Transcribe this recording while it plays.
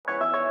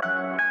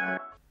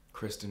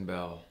Kristen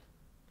Bell.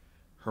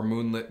 Her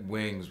moonlit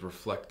wings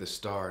reflect the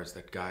stars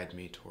that guide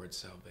me towards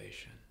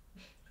salvation.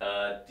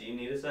 Do you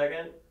need a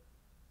second?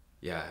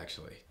 Yeah,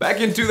 actually.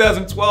 Back in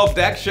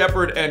 2012,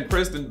 Shepard and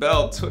Kristen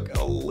Bell took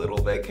a little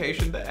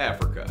vacation to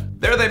Africa.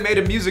 There they made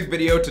a music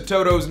video to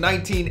Toto's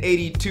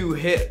 1982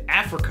 hit,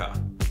 Africa.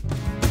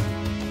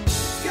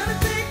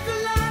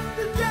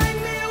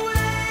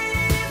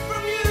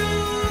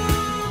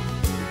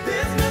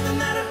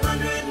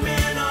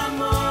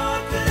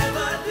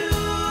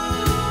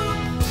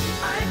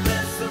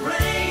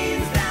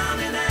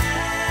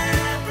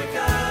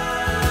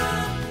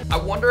 I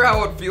wonder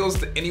how it feels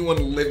to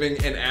anyone living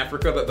in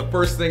Africa that the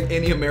first thing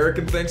any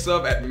American thinks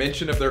of at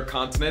mention of their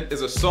continent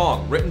is a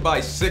song written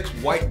by 6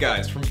 white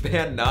guys from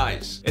band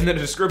Nice. In the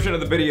description of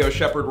the video,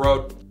 Shepard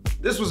wrote,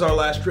 "This was our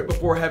last trip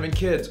before having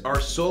kids. Our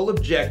sole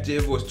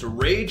objective was to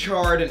rage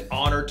hard and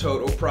honor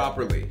Toto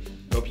properly.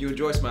 Hope you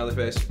enjoy, smiley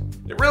face."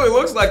 It really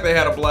looks like they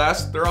had a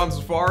blast. They're on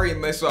safari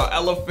and they saw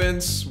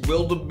elephants,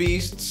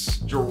 wildebeests,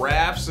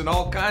 giraffes, and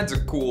all kinds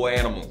of cool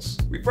animals.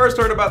 We first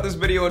heard about this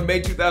video in May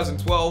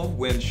 2012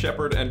 when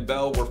Shepard and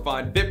Bell were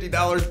fined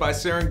 $50 by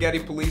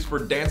Serengeti police for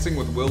dancing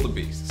with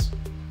wildebeests.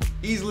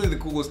 Easily the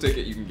coolest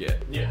ticket you can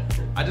get. Yeah.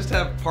 I just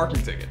have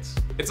parking tickets.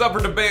 It's up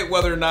for debate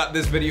whether or not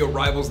this video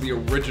rivals the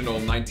original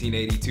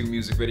 1982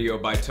 music video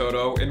by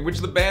Toto, in which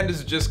the band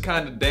is just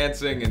kind of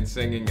dancing and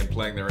singing and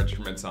playing their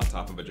instruments on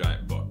top of a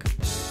giant book.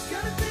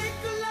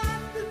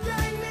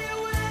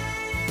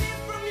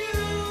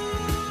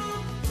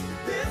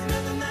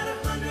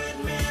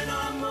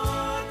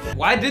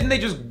 Why didn't they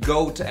just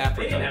go to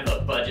Africa? They didn't have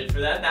the budget for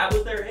that. That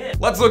was their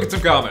hit. Let's look at some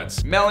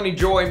comments. Melanie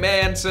Joy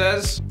Mann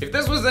says, "If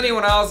this was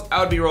anyone else,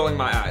 I would be rolling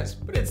my eyes.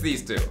 But it's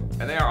these two,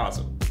 and they are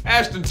awesome."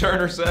 Ashton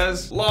Turner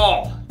says,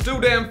 "Lol, too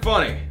damn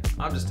funny.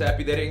 I'm just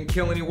happy they didn't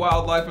kill any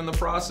wildlife in the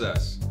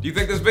process." Do you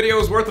think this video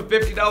is worth a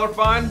 $50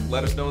 fine?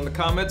 Let us know in the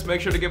comments.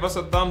 Make sure to give us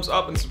a thumbs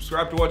up and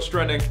subscribe to What's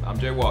Trending. I'm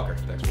Jay Walker.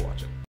 Thanks for watching.